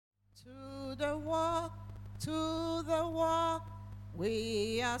the work, to the work.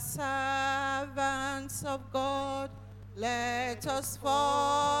 We are servants of God. Let us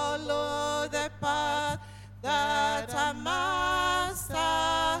follow the path that our Master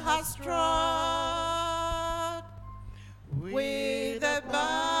has trod. With the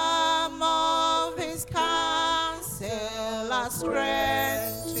balm of his counsel, our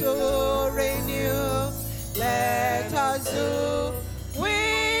strength to renew. Let us do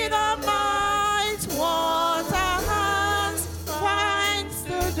with our might what our hands find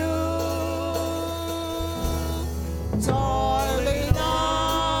to do. Toiling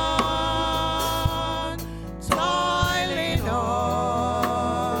on, toiling on,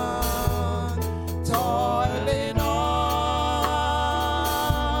 toiling on,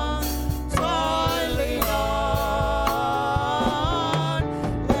 toiling on.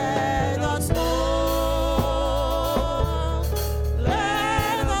 Let us walk,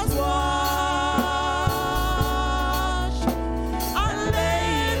 let us wash, and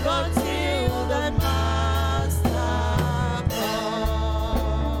labor till the Master comes.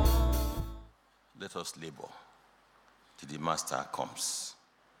 Let us labor till the Master comes.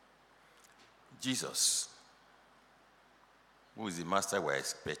 Jesus, who is the Master we're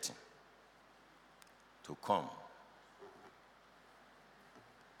expecting to come,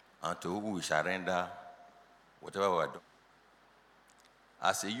 and to whom we shall render whatever we are doing.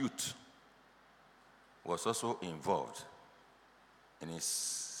 As a youth, was also involved in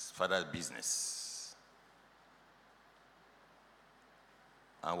his father's business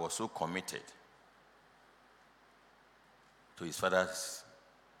and was so committed to his father's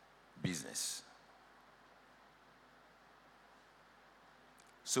business.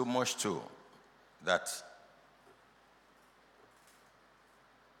 So much so that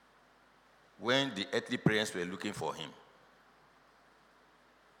when the earthly parents were looking for him,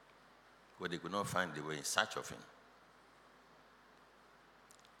 but they could not find, they were in search of him.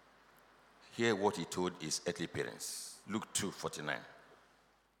 Hear what he told his earthly parents. Luke 2:49.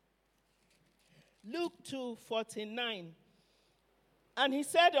 Luke 2:49. And he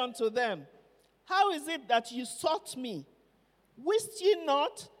said unto them, How is it that you sought me? Wist ye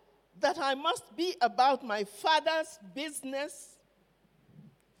not that I must be about my Father's business?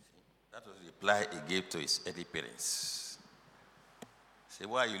 That was the reply he gave to his earthly parents. Say,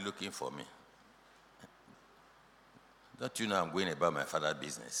 why are you looking for me? Don't you know I'm going about my father's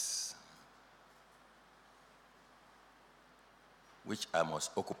business, which I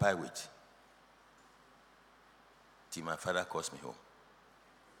must occupy with till my father calls me home.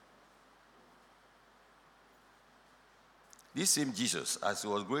 This same Jesus, as he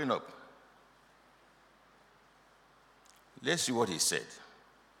was growing up, let's see what he said.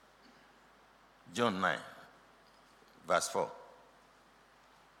 John 9, verse 4.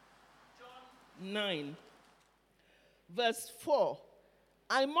 John 9, verse 4.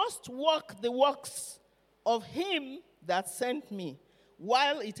 I must walk the works of him that sent me,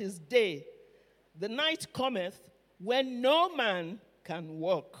 while it is day. The night cometh when no man can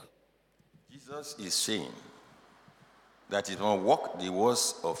walk. Jesus is saying that he must walk the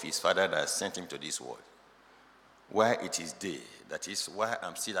works of his Father that sent him to this world, while it is day. That is why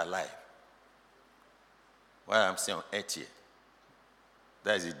I'm still alive, while I'm still on earth here.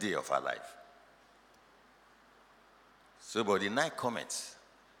 That is the day of our life. So, but the night cometh,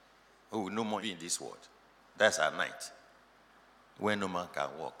 we will no more be in this world. That's our night, when no man can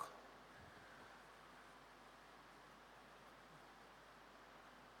walk.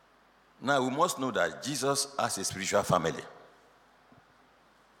 Now, we must know that Jesus has a spiritual family,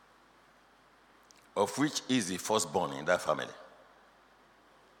 of which he is the firstborn in that family.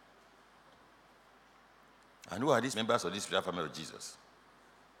 And who are these members of this spiritual family of Jesus?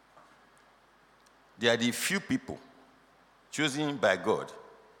 They are the few people chosen by God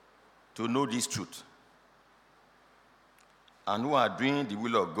to know this truth, and who are doing the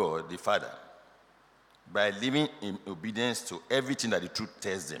will of God, the Father, by living in obedience to everything that the truth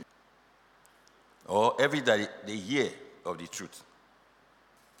tells them, or everything that they hear of the truth.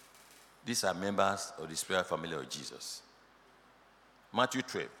 These are members of the spiritual family of Jesus. Matthew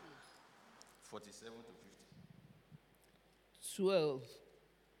 12, 47 to 50. 12,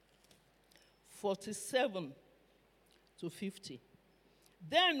 47 to 50.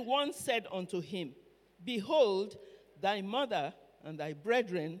 Then one said unto him, Behold, thy mother and thy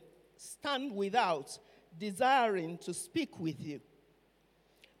brethren stand without, desiring to speak with you.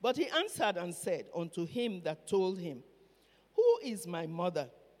 But he answered and said unto him that told him, Who is my mother,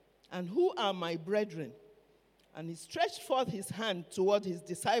 and who are my brethren? And he stretched forth his hand toward his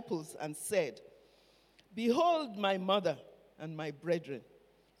disciples and said, Behold my mother and my brethren.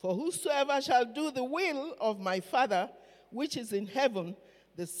 For whosoever shall do the will of my Father, which is in heaven,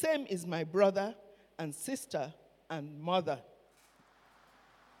 the same is my brother and sister and mother.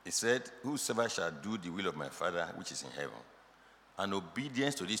 He said, whosoever shall do the will of my Father which is in heaven. And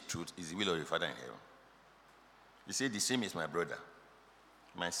obedience to this truth is the will of the Father in heaven. He said, the same is my brother,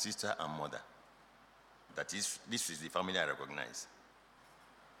 my sister, and mother. That is, this is the family I recognize.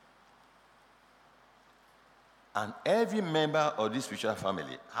 And every member of this spiritual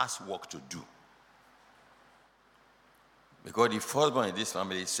family has work to do. Because the firstborn in this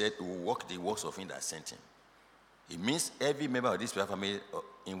family said he will work the works of him that sent him. It means every member of this spiritual family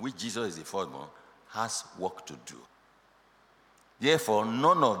in which Jesus is the firstborn has work to do. Therefore,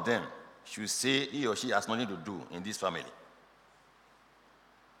 none of them should say he or she has nothing to do in this family.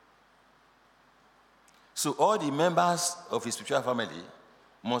 So all the members of his spiritual family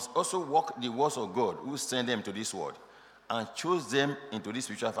must also work the works of God who sent them to this world and chose them into this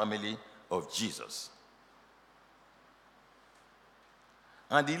spiritual family of Jesus.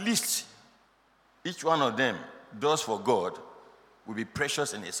 And the least each one of them does for God will be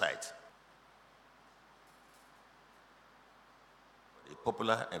precious in his sight. A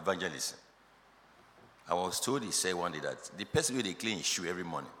popular evangelist, I was told, he said one day that the person will clean his shoe every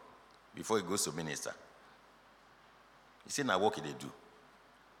morning before he goes to minister. He said, now what can they do?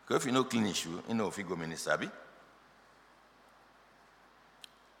 Because if you know clean his shoe, you know if you go minister,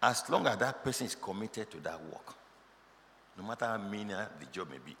 as long as that person is committed to that work, no matter how menial the job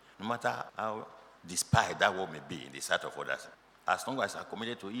may be, no matter how despised that work may be in the sight of others, as long as they are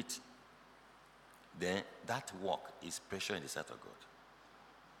committed to it, then that work is precious in the sight of God.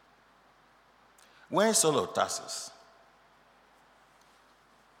 When Saul of Tarsus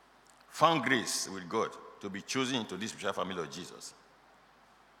found grace with God to be chosen into this spiritual family of Jesus,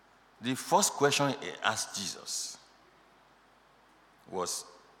 the first question he asked Jesus was,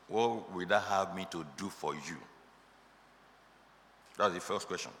 what will that have me to do for you? That was the first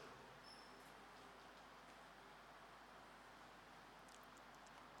question.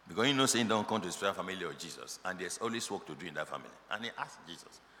 Because you know, saying don't come to the spiritual family of Jesus, and there's always work to do in that family. And he asked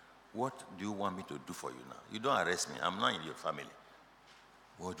Jesus, what do you want me to do for you now? You don't arrest me. I'm not in your family.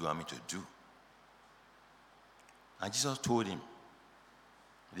 What do you want me to do? And Jesus told him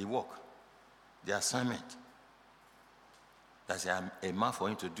the work, the assignment that's a man for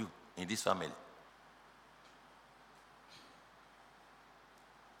him to do in this family.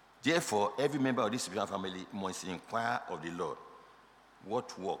 Therefore, every member of this spiritual family must inquire of the Lord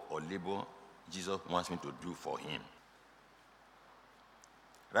what work or labor Jesus wants me to do for him.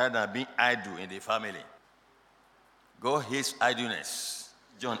 Rather than being idle in the family. God hates idleness.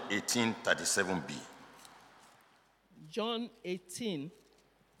 John 18:37b. John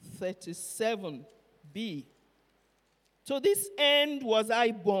 18:37b. To this end was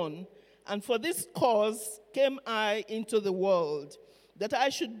I born, and for this cause came I into the world, that I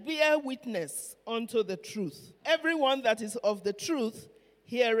should bear witness unto the truth. Everyone that is of the truth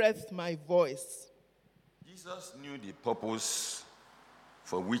heareth my voice. Jesus knew the purpose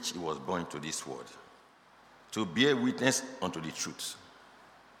for which he was born to this world, to bear witness unto the truth.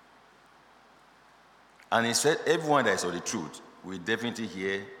 And he said, everyone that is of the truth will definitely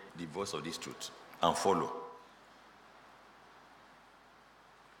hear the voice of this truth and follow.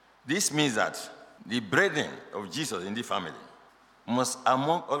 This means that the brethren of Jesus in the family must,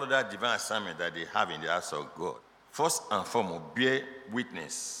 among all other divine assignments that they have in the house of God, first and foremost, bear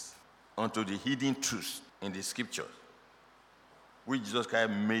witness unto the hidden truths in the scriptures, which Jesus Christ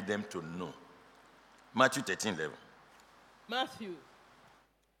made them to know. Matthew 13:11. Matthew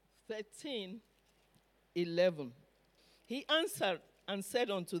 13:11. He answered and said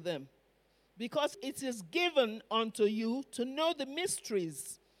unto them, because it is given unto you to know the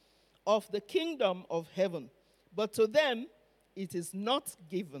mysteries of the kingdom of heaven, but to them it is not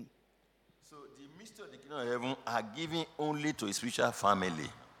given. So the mysteries of the kingdom of heaven are given only to a spiritual family.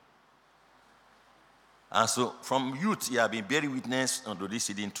 And so from youth, he has been bearing witness unto this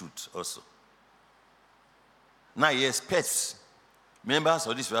hidden truth also. Now he expects members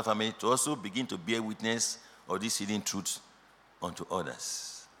of this spiritual family to also begin to bear witness of this hidden truth unto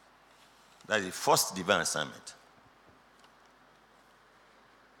others. That is the first divine assignment.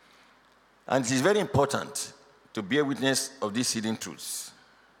 And it is very important to bear witness of these hidden truths.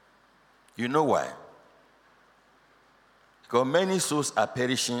 You know why? Because many souls are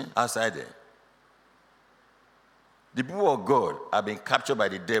perishing outside there. The people of God have been captured by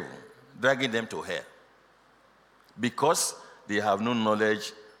the devil, dragging them to hell, because they have no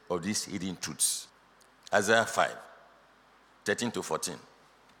knowledge of these hidden truths. Isaiah 5:13-14.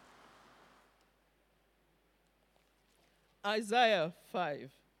 Isaiah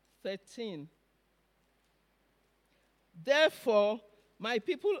 5, 13. Therefore, my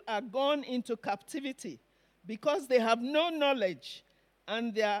people are gone into captivity because they have no knowledge,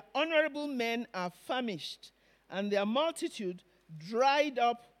 and their honorable men are famished, and their multitude dried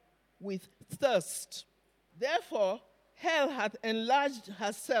up with thirst. Therefore, hell hath enlarged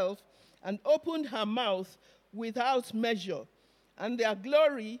herself and opened her mouth without measure, and their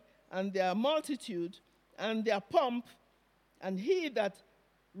glory and their multitude and their pomp, and he that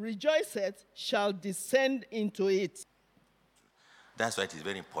rejoiceth shall descend into it. That's why it is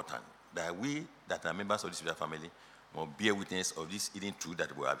very important that we that are members of this spiritual family must bear witness of this hidden truth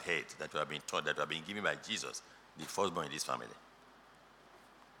that we have heard, that we have been taught, that we have been given by Jesus, the firstborn in this family,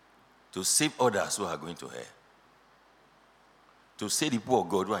 to save others who are going to hell, to save the people of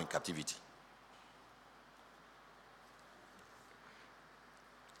God who are in captivity.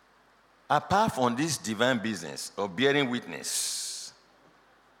 Apart from this divine business of bearing witness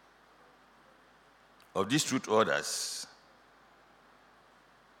of this truth to others,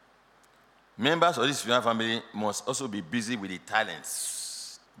 members of this spiritual family must also be busy with the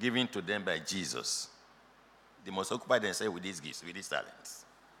talents given to them by Jesus. They must occupy themselves with these gifts, with these talents,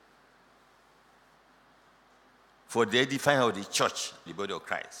 for the edifying of the church, the body of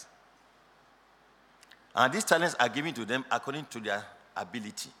Christ. And these talents are given to them according to their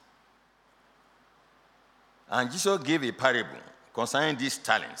ability. And Jesus gave a parable concerning these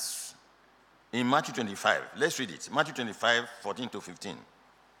talents in Matthew 25. Let's read it. Matthew 25, 14 to 15.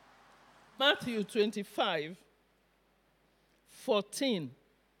 Matthew 25, 14.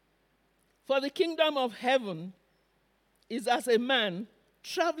 For the kingdom of heaven is as a man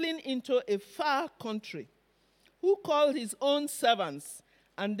traveling into a far country, who called his own servants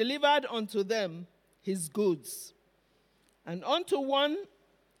and delivered unto them his goods. And unto one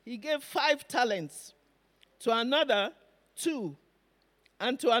he gave 5 talents, to another 2,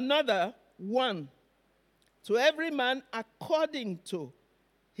 and to another 1, to every man according to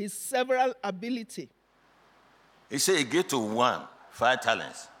his several ability. He said he gave to one 5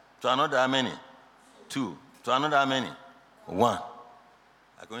 talents. To another how many? 2. To another how many? 1.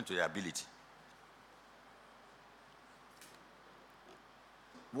 According to their ability.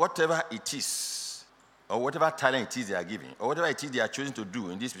 Whatever it is, or whatever talent it is they are giving, or whatever it is they are choosing to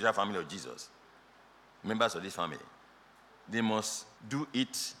do in this spiritual family of Jesus, members of this family, they must do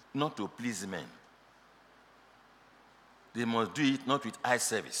it not to please men. They must do it not with eye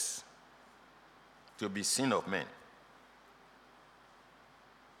service, to be seen of men.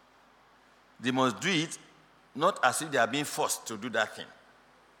 They must do it not as if they are being forced to do that thing,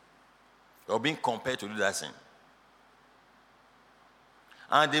 or being compelled to do that thing.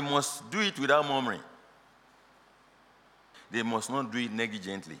 And they must do it without murmuring. They must not do it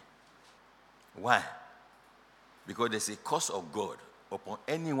negligently. Why? Because there's a curse of God upon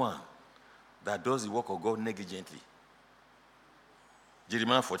anyone that does the work of God negligently.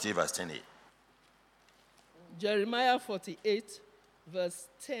 Jeremiah 48, verse 10a. Jeremiah 48, verse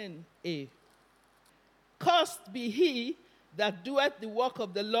 10a. Cursed be he that doeth the work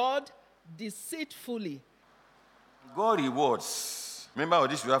of the Lord deceitfully. God rewards members of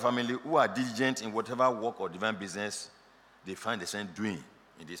this spiritual family who are diligent in whatever work or divine business they find themselves doing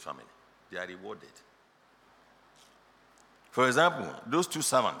in this family. They are rewarded. For example, those 2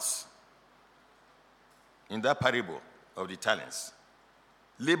 servants in that parable of the talents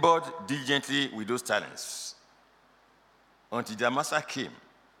labored diligently with those talents until their master came.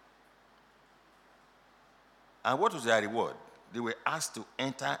 And what was their reward? They were asked to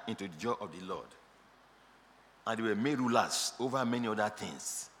enter into the joy of the Lord. And they were made rulers over many other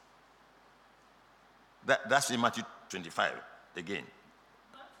things. That's in Matthew 25 again.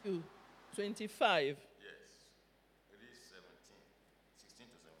 Matthew 25. Yes. It is 16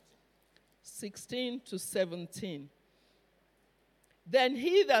 to 17. 16 to 17. Then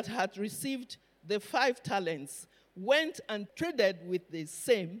he that had received the 5 talents went and traded with the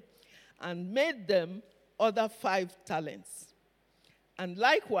same, and made them other 5 talents. And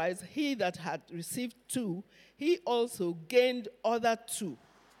likewise he that had received 2, he also gained other 2.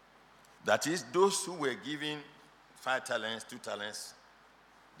 That is, those who were given 5 talents, 2 talents,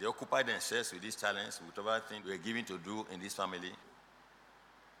 they occupied themselves with these talents, with other things they were given to do in this family,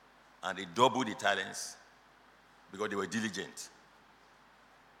 and they doubled the talents because they were diligent.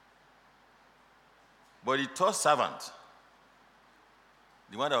 But the 3rd servant,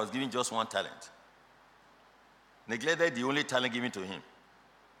 the one that was given just 1 talent, neglected the only talent given to him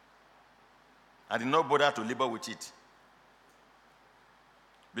and did not bother to labor with it,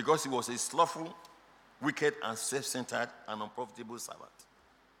 because he was a slothful, wicked, and self-centered and unprofitable servant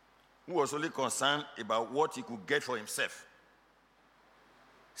who was only concerned about what he could get for himself.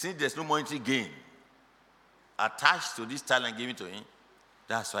 Since there's no monetary gain attached to this talent given to him,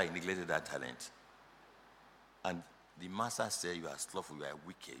 that's why he neglected that talent. And the master said, you are slothful, you are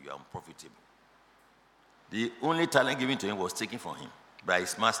wicked, you are unprofitable. The only talent given to him was taken from him by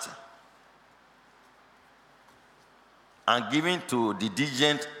his master and given to the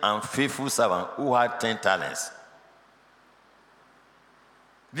diligent and faithful servant who had 10 talents.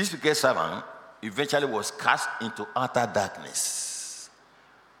 This wicked servant eventually was cast into utter darkness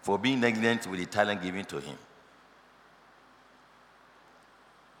for being negligent with the talent given to him.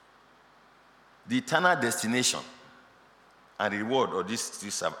 The eternal destination and reward of these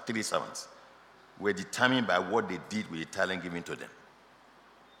three servants were determined by what they did with the talent given to them.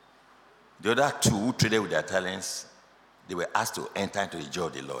 The other two who traded with their talents, they were asked to enter into the joy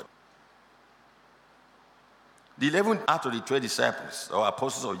of the Lord. The 11 out of the 12 disciples or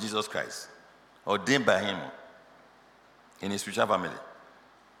apostles of Jesus Christ, ordained by him in his spiritual family,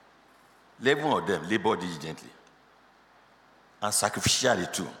 11 of them labored diligently and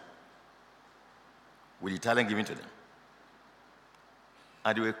sacrificially too with the talent given to them.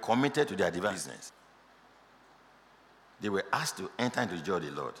 And they were committed to their divine business. They were asked to enter into the joy of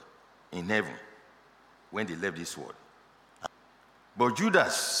the Lord in heaven when they left this world. But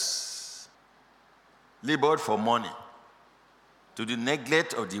Judas labored for money to the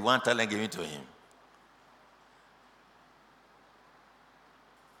neglect of the one talent given to him.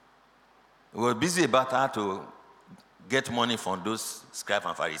 He was busy about how to get money from those scribes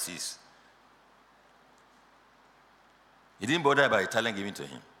and Pharisees. He didn't bother about the talent given to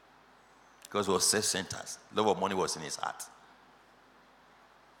him because he was self-centered. Love of money was in his heart.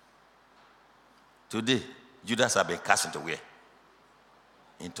 Today, Judas has been cast into where?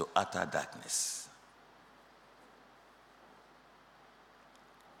 Into utter darkness.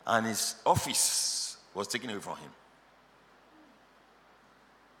 And his office was taken away from him.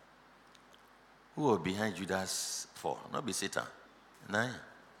 Who was behind Judas for? Not be Satan. No.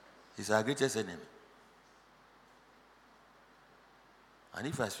 He's our greatest enemy. And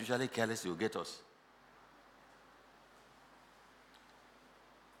if we are spiritually careless, he will get us.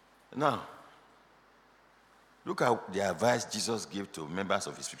 Now, look at the advice Jesus gave to members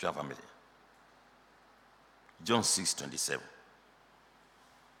of his spiritual family. John 6:27.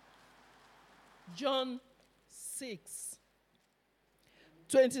 John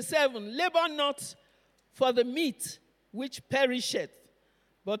 6:27. Labor not for the meat which perisheth,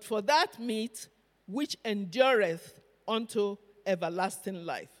 but for that meat which endureth unto everlasting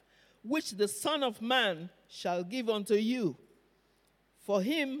life, which the Son of Man shall give unto you. For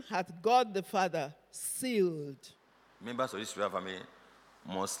him hath God the Father sealed. Members of this spiritual family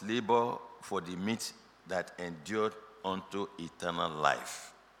must labor for the meat that endured unto eternal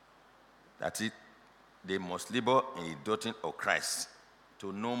life. That's it. They must labor in the doctrine of Christ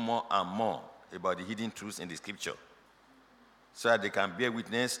to know more and more about the hidden truths in the scripture so that they can bear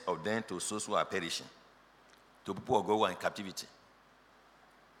witness of them to those who are perishing, to people who go in captivity.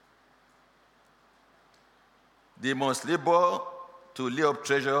 They must labor to lay up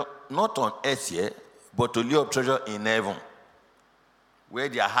treasure not on earth here, but to lay up treasure in heaven, where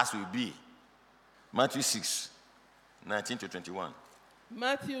their hearts will be. Matthew 6:19-21.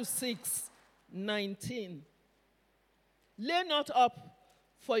 Matthew 6:19. Lay not up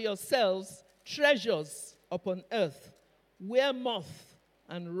for yourselves treasures upon earth, where moth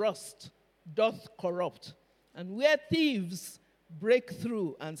and rust doth corrupt, and where thieves break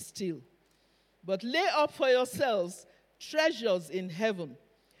through and steal. But lay up for yourselves treasures in heaven,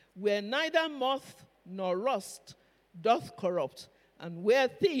 where neither moth nor rust doth corrupt, and where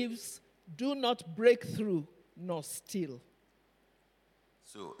thieves do not break through nor steal.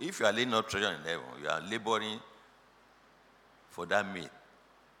 So if you are laying up treasure in heaven, you are laboring for that meat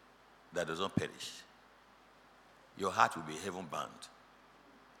that does not perish. Your heart will be heaven bound.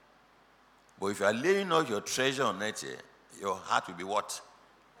 But if you are laying up your treasure on earth here, your heart will be what?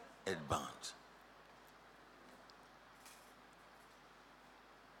 Earth bound.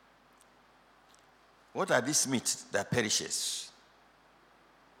 What are these meats that perishes?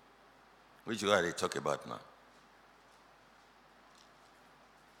 Which you already talk about now.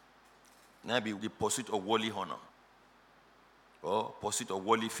 Maybe the pursuit of worldly honor, or pursuit of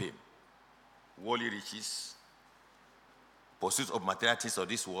worldly fame, worldly riches, pursuit of material things of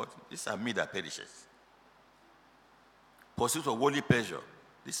this world. These are meat that perishes. Pursuit of worldly pleasure.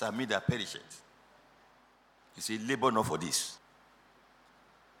 These are meat that perishes. You see, labor not for this.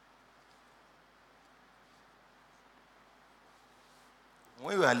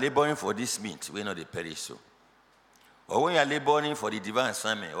 When you are laboring for this meat, we know they perish so. Or when you are laboring for the divine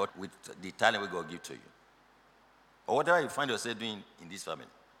assignment or with the talent we God give to you. Or whatever you find yourself doing in this family,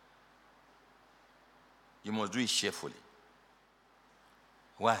 You must do it cheerfully.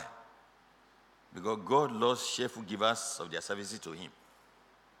 Why? Because God loves cheerful givers of their services to him.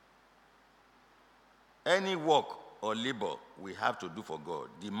 Any work or labor we have to do for God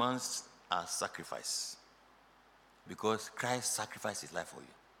demands a sacrifice. Because Christ sacrificed his life for you.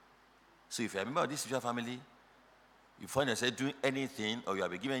 So if you're a member of this spiritual family, you find yourself doing anything, or you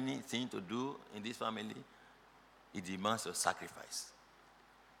have been given anything to do in this family, it demands your sacrifice.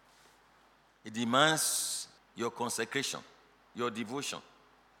 It demands your consecration, your devotion.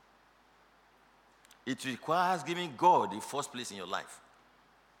 It requires giving God the first place in your life.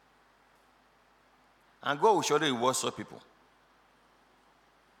 And God will surely reward such people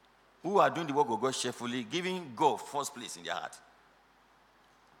who are doing the work of God cheerfully, giving God first place in their heart.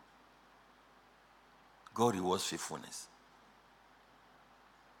 God rewards faithfulness.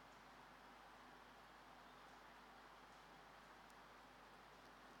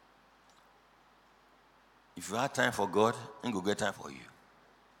 If you have time for God, He will get time for you.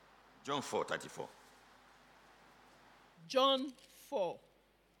 John 4:34. John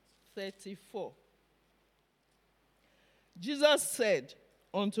 4:34. Jesus said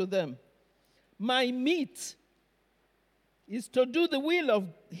unto them, my meat is to do the will of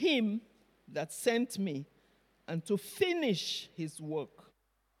him that sent me and to finish his work.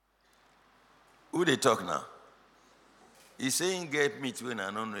 Who they talk now? He's saying get meat when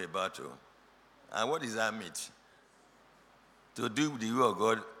I don't know about you. And what is that meat? To do the will of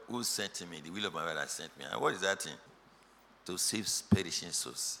God who sent me, the will of my Father that sent me. And what is that thing? To save perishing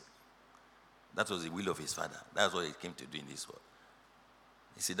souls. That was the will of his Father. That's what he came to do in this world.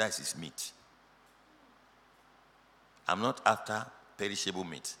 He said, that's his meat. I'm not after perishable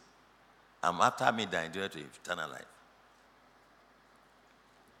meat. I'm after meat that endures to eternal life.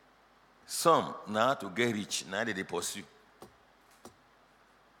 Some, now to get rich, now they pursue.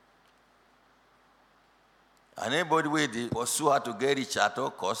 And anybody where they pursue how to get rich at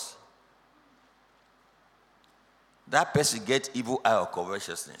all costs, that person gets evil eye of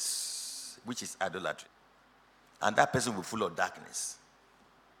covetousness, which is idolatry. And that person will be full of darkness.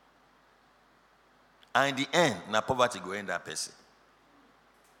 And in the end, now poverty will end that person.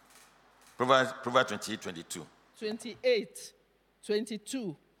 Proverbs 28:22.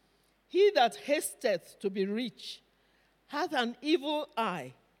 28:22. He that hasteth to be rich hath an evil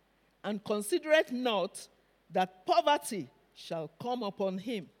eye, and considereth not that poverty shall come upon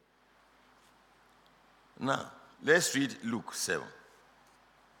him. Now, let's read Luke 7.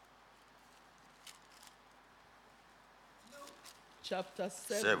 Chapter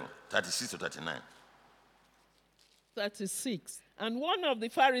 7. 36 to 39. 36. And one of the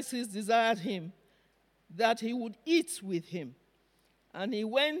Pharisees desired him that he would eat with him. And he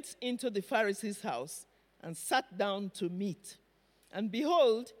went into the Pharisee's house and sat down to meat. And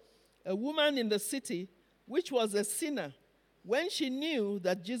behold, a woman in the city, which was a sinner, when she knew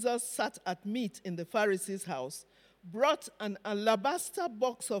that Jesus sat at meat in the Pharisee's house, brought an alabaster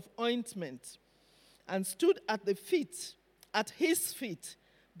box of ointment and stood at his feet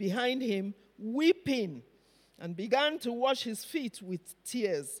behind him, weeping, and began to wash his feet with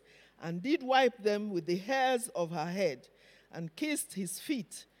tears, and did wipe them with the hairs of her head, and kissed his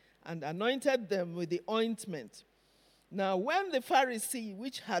feet, and anointed them with the ointment. Now when the Pharisee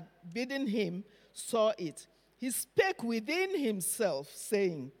which had bidden him saw it, he spake within himself,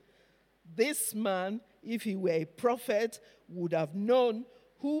 saying, this man, if he were a prophet, would have known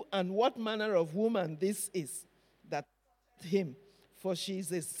who and what manner of woman this is that him, for she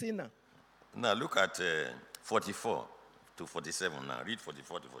is a sinner. Now look at 44 to 47 now. Read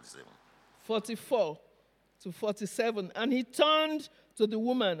 44 to 47. 44 to 47. And he turned to the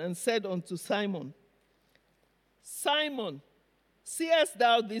woman and said unto Simon, Simon, seest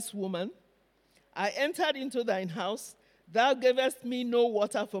thou this woman? I entered into thine house. Thou gavest me no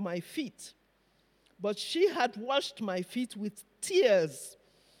water for my feet, but she had washed my feet with tears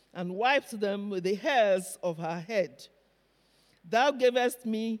and wiped them with the hairs of her head. Thou gavest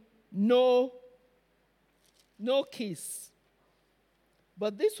me no kiss.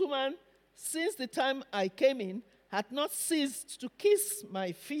 But this woman, since the time I came in, hath not ceased to kiss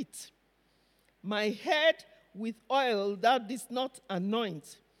my feet. My head with oil thou didst not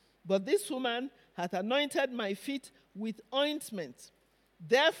anoint, but this woman hath anointed my feet with ointment.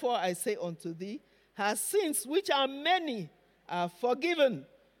 Therefore I say unto thee, her sins, which are many, are forgiven,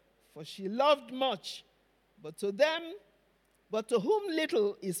 for she loved much. But to whom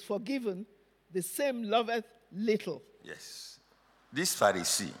little is forgiven, the same loveth little. Yes. This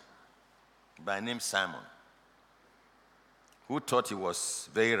Pharisee, by name Simon, who thought he was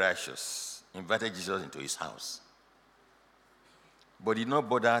very righteous, invited Jesus into his house, but did not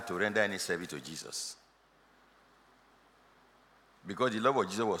bother to render any service to Jesus. because the love of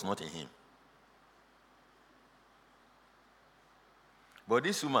Jesus was not in him. But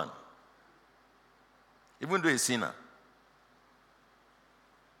this woman, even though a sinner,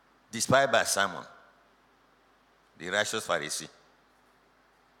 despised by Simon, the righteous Pharisee,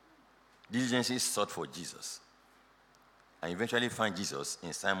 diligently sought for Jesus and eventually found Jesus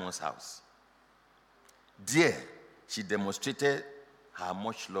in Simon's house. There, she demonstrated her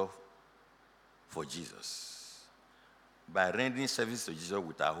much love for Jesus by rendering service to Jesus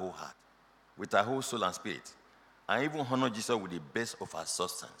with her whole heart, with her whole soul and spirit, and even honored Jesus with the best of her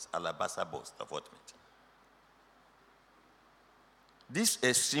substance, alabaster box of ointment. This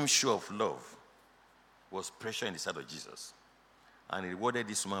extreme show of love was precious in the sight of Jesus, and he rewarded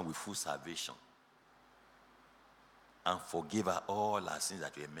this woman with full salvation and forgave her all her sins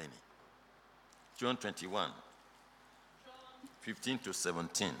that were many. John 21, 15 to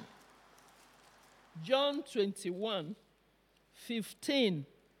 17. John 21, 15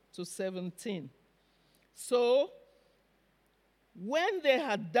 to 17. So, when they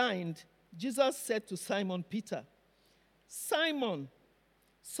had dined, Jesus said to Simon Peter, Simon,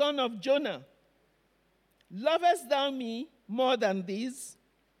 son of Jonah, lovest thou me more than these?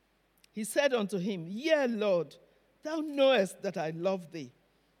 He said unto him, Yea, Lord, thou knowest that I love thee.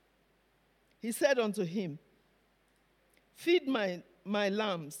 He said unto him, Feed my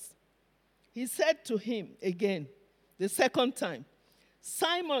lambs. He said to him again, the second time,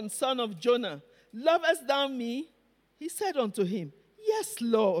 Simon, son of Jonah, lovest thou me? He said unto him, Yes,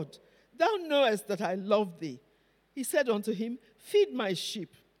 Lord, thou knowest that I love thee. He said unto him, Feed my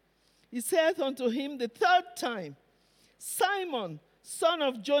sheep. He saith unto him the third time, Simon, son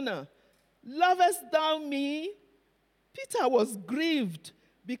of Jonah, lovest thou me? Peter was grieved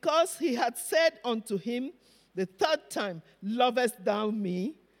because he had said unto him the third time, Lovest thou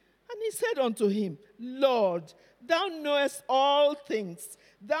me? And he said unto him, Lord, thou knowest all things.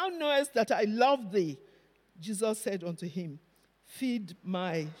 Thou knowest that I love thee. Jesus said unto him, Feed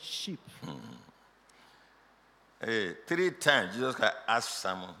my sheep. 3 times Jesus asked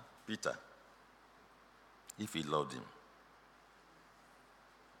Simon Peter if he loved him.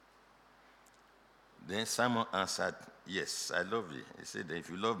 Then Simon answered, Yes, I love thee. He said, If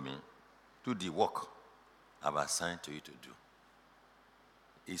you love me, do the work I've assigned to you to do.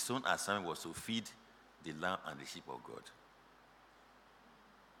 His own assignment was to feed the lamb and the sheep of God.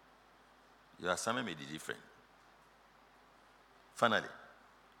 Your assignment may be different. Finally,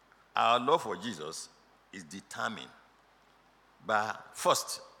 our love for Jesus is determined by,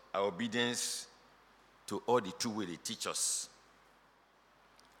 first, our obedience to all the true way they teach us.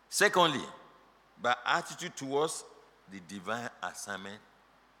 Secondly, by attitude towards the divine assignment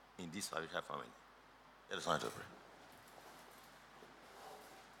in this spiritual family. Let us stand to pray.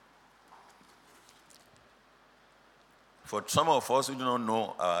 For some of us who do not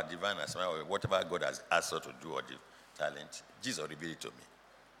know our divine assignment or whatever God has asked us to do or the talent, Jesus revealed it to me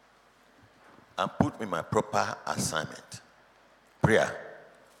and put me in my proper assignment. Prayer.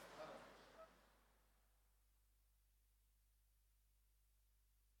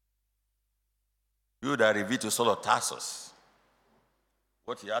 You that revealed to Saul of Tarsus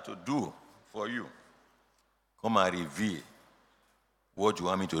what he had to do for you, come and reveal what you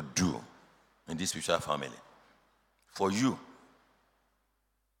want me to do in this spiritual family for you,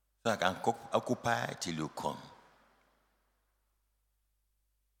 so I can occupy till you come.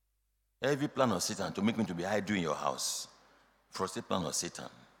 Every plan of Satan to make me to be idle in your house, frustrate plan of Satan. In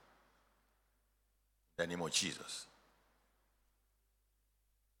the name of Jesus.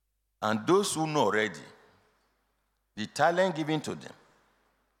 And those who know already the talent given to them,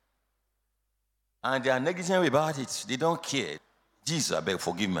 and they are negligent about it, they don't care. Jesus, I beg,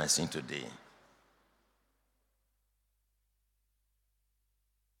 forgive my sin today.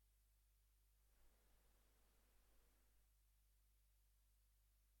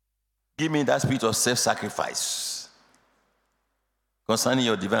 Give me that spirit of self-sacrifice concerning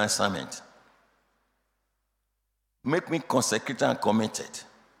your divine assignment. Make me consecrated and committed to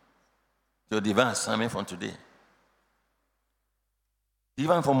your divine assignment from today.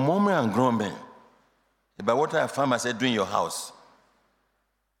 Even from murmuring and grumbling about what I found myself doing in your house.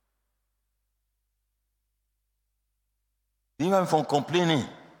 Even from complaining,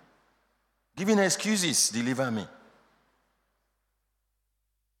 giving excuses, deliver me.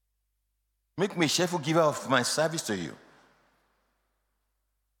 Make me a cheerful giver of my service to you.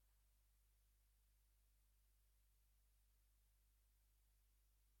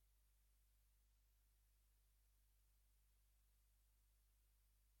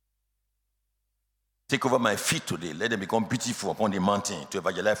 Take over my feet today. Let them become beautiful upon the mountain to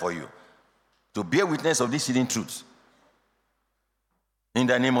evangelize for you. To bear witness of this hidden truth. In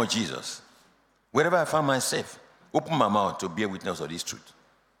the name of Jesus. Wherever I find myself, open my mouth to bear witness of this truth.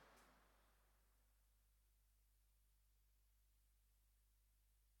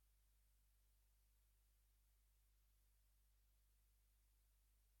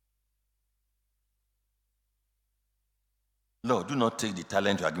 Lord, do not take the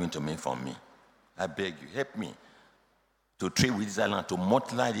talent you are giving to me from me. I beg you, help me to trade with this talent, to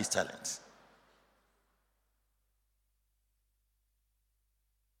multiply these talents.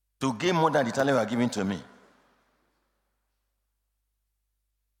 To gain more than the talent you are giving to me.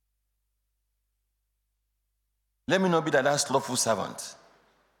 Let me not be that slothful servant,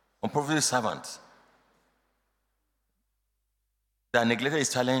 unprofitable servant, that neglected his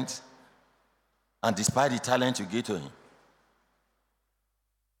talent and despite the talent you gave to him.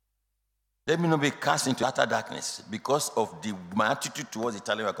 Let me not be cast into utter darkness because of my attitude towards the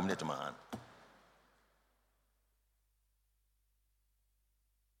talent you are committed to my hand.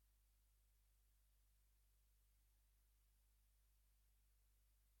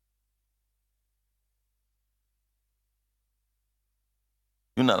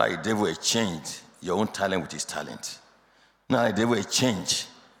 You know that the devil will change your own talent with his talent. You know that the devil will change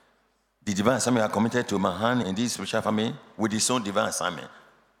the divine assignment you are committed to my hand in this spiritual family with his own divine assignment.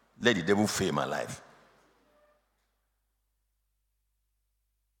 Let the devil fail my life.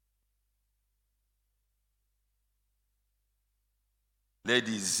 Let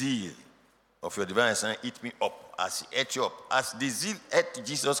the zeal of your divine assignment eat me up as he ate you up. As the zeal ate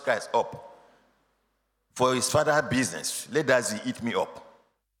Jesus Christ up for his father's business, let that zeal eat me up.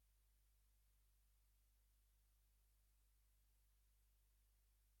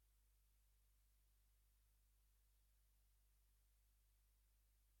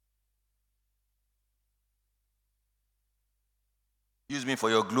 Use me for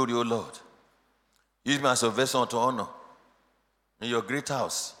your glory, O Lord. Use me as a vessel unto honor in your great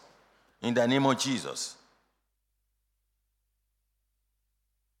house. In the name of Jesus.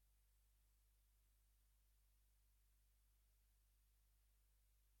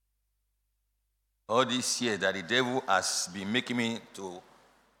 All these years that the devil has been making me to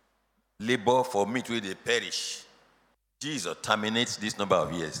labor for me till they perish. Jesus terminates this number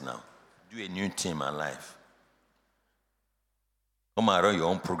of years now. Do a new thing in my life. Come and run your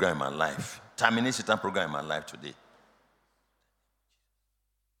own program in my life. Terminate Satan program in my life today.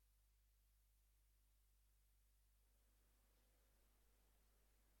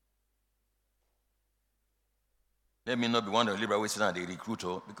 Let me not be one of the laborers waiting at the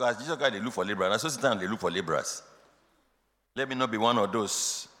recruiter, because Jesus Christ, they look for laborers. And so Satan, they look for laborers. Let me not be one of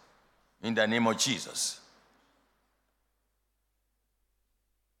those in the name of Jesus.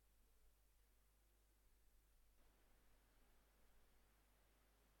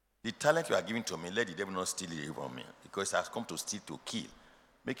 The talent you are giving to me, let the devil not steal it away from me, because it has come to steal, to kill.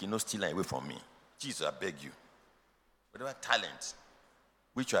 Make it not steal away from me. Jesus, I beg you. Whatever talent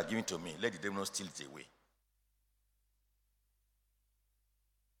which you are giving to me, let the devil not steal it away.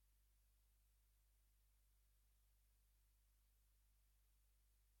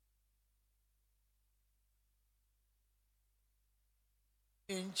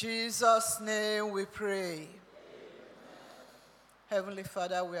 In Jesus' name we pray. Heavenly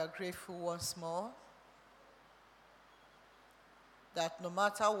Father, we are grateful once more that no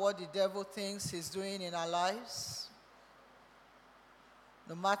matter what the devil thinks he's doing in our lives,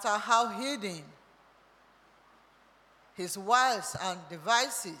 no matter how hidden his wiles and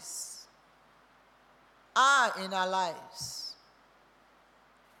devices are in our lives,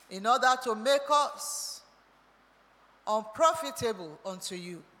 in order to make us unprofitable unto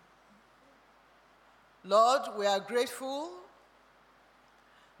you. Lord, we are grateful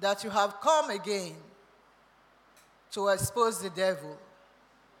that you have come again to expose the devil.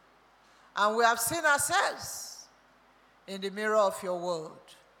 And we have seen ourselves in the mirror of your word.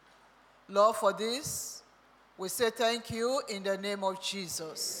 Lord, for this, we say thank you in the name of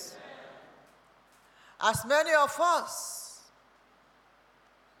Jesus. As many of us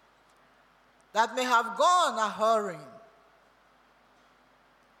that may have gone a-hurrying,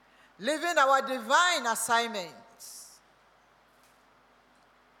 leaving our divine assignments,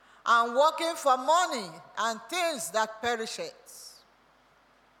 and working for money and things that perisheth.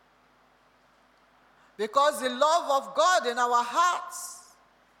 Because the love of God in our hearts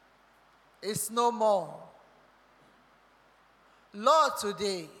is no more. Lord,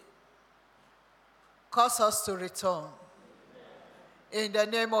 today, cause us to return. In the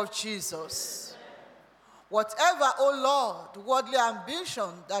name of Jesus. Whatever, O Lord, worldly ambition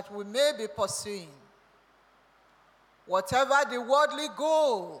that we may be pursuing, whatever the worldly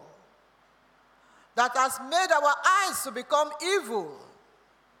goal that has made our eyes to become evil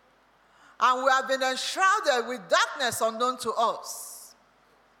and we have been enshrouded with darkness unknown to us.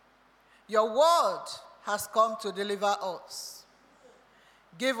 Your word has come to deliver us.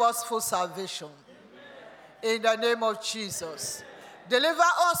 Give us full salvation. Amen. In the name of Jesus. Amen. Deliver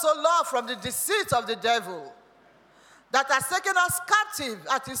us, O Lord, from the deceit of the devil that has taken us captive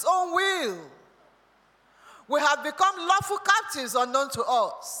at his own will. We have become lawful captives unknown to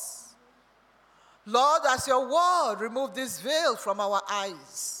us. Lord, as your word, remove this veil from our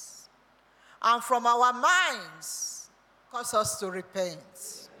eyes and from our minds. Cause us to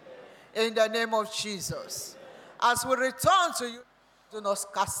repent. In the name of Jesus. As we return to you, do not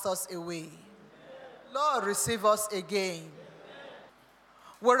cast us away. Lord, receive us again.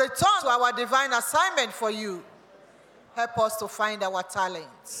 We return to our divine assignment for you. Help us to find our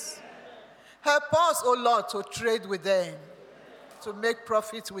talents. Help us, O Lord, to trade with them, to make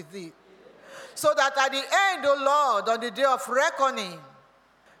profit with thee. So that at the end, O Lord, on the day of reckoning,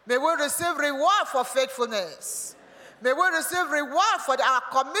 may we receive reward for faithfulness. May we receive reward for our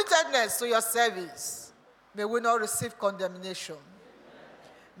committedness to your service. May we not receive condemnation.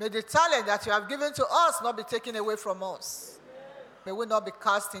 May the talent that you have given to us not be taken away from us. May we not be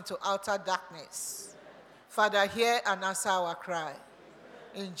cast into outer darkness. Father, hear and answer our cry.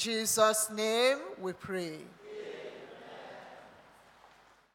 In Jesus' name we pray.